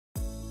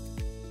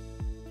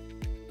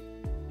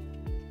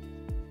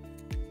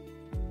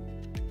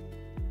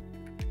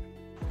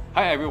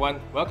Hi everyone,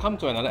 welcome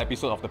to another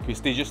episode of the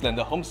prestigious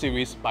Lender Home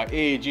Series by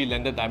AAG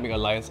Lender Dynamic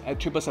Alliance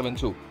at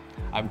 7772.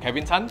 I'm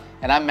Kevin Tan.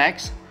 And I'm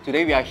Max.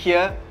 Today we are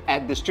here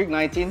at District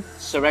 19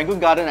 Serangoon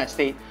Garden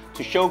Estate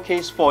to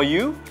showcase for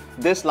you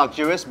this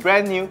luxurious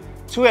brand new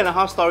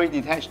 2.5-story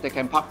detached that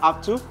can park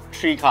up to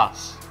 3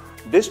 cars.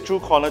 This true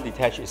corner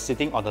detached is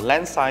sitting on the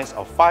land size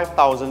of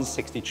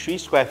 5,063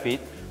 square feet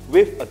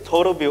with a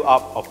total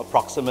build-up of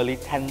approximately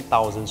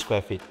 10,000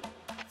 square feet.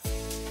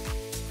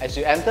 As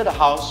you enter the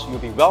house, you'll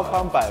be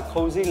welcomed by a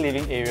cozy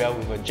living area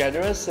with a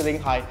generous ceiling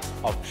height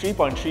of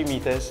 3.3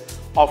 meters,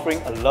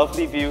 offering a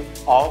lovely view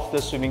of the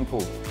swimming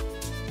pool.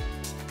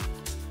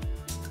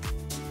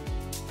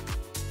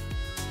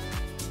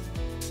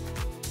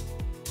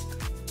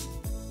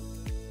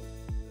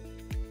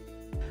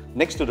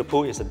 Next to the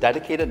pool is a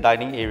dedicated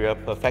dining area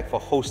perfect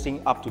for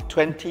hosting up to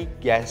 20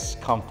 guests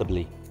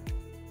comfortably.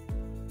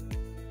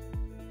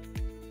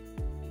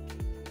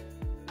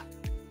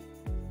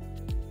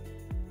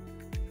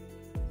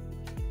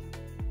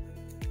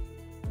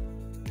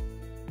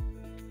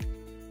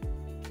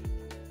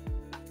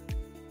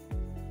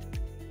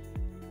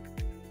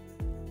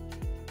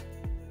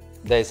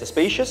 There is a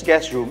spacious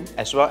guest room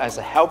as well as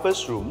a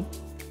helper's room.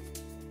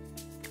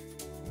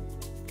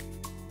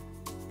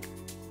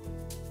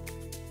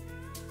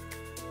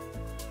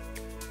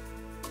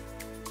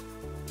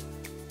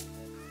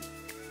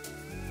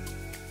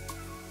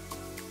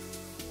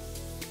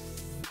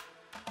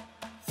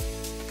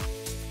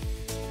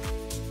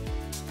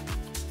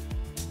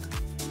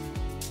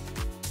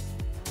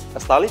 A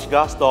stylish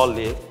glass door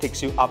lift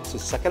takes you up to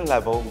second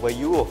level where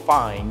you will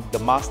find the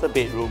master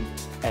bedroom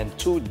and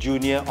 2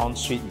 junior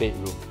ensuite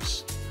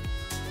bedrooms.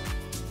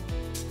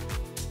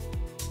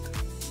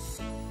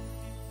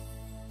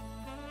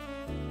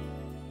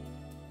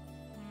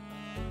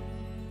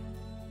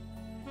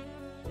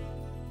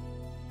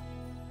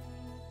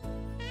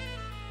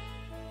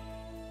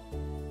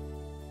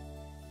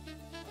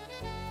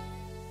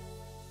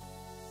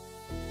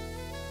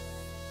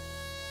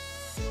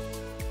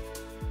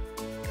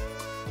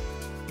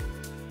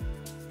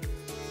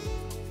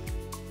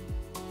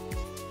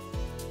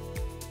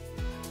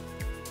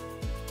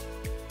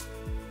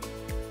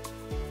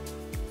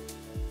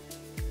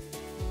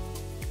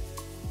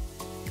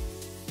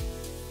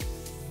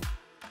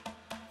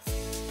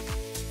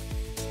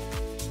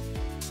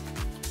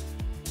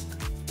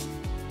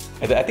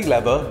 At the attic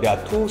level, there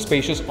are 2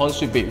 spacious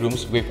ensuite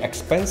bedrooms with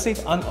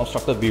expansive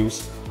unobstructed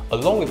views,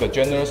 along with a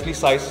generously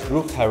sized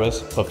roof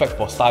terrace perfect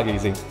for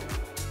stargazing.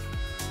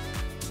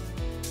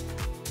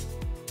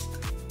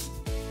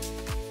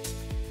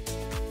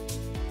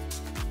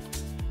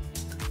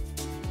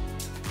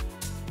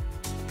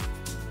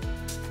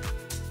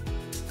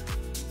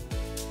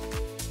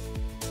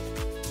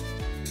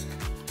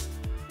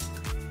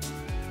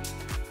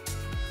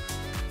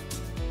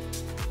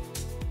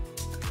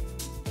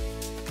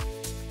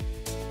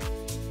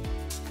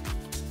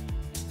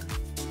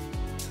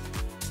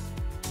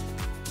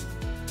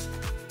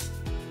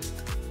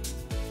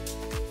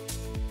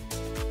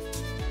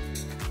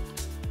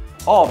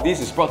 All of this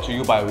is brought to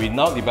you by a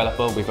renowned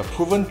developer with a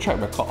proven track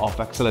record of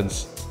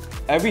excellence.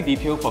 Every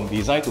detail from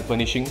design to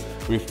furnishing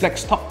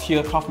reflects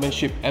top-tier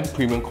craftsmanship and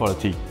premium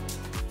quality.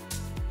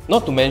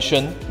 Not to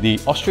mention, the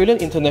Australian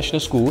International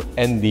School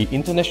and the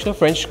International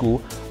French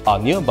School are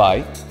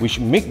nearby, which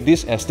make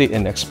this estate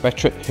an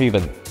expatriate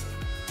haven.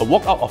 A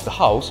walk out of the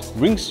house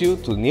brings you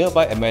to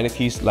nearby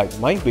amenities like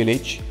My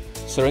Village,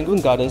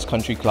 Serangoon Gardens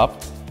Country Club,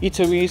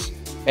 eateries,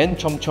 and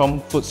Chom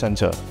Chom Food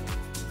Centre.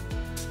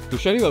 To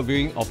schedule a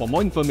viewing or for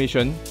more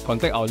information,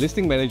 contact our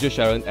listing manager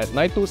Sharon at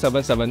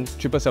 9277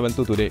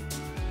 7772 today.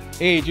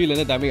 AAG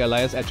Lender Dynamic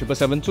Alliance at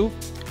 7772,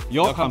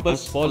 your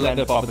compass for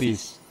landed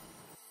properties.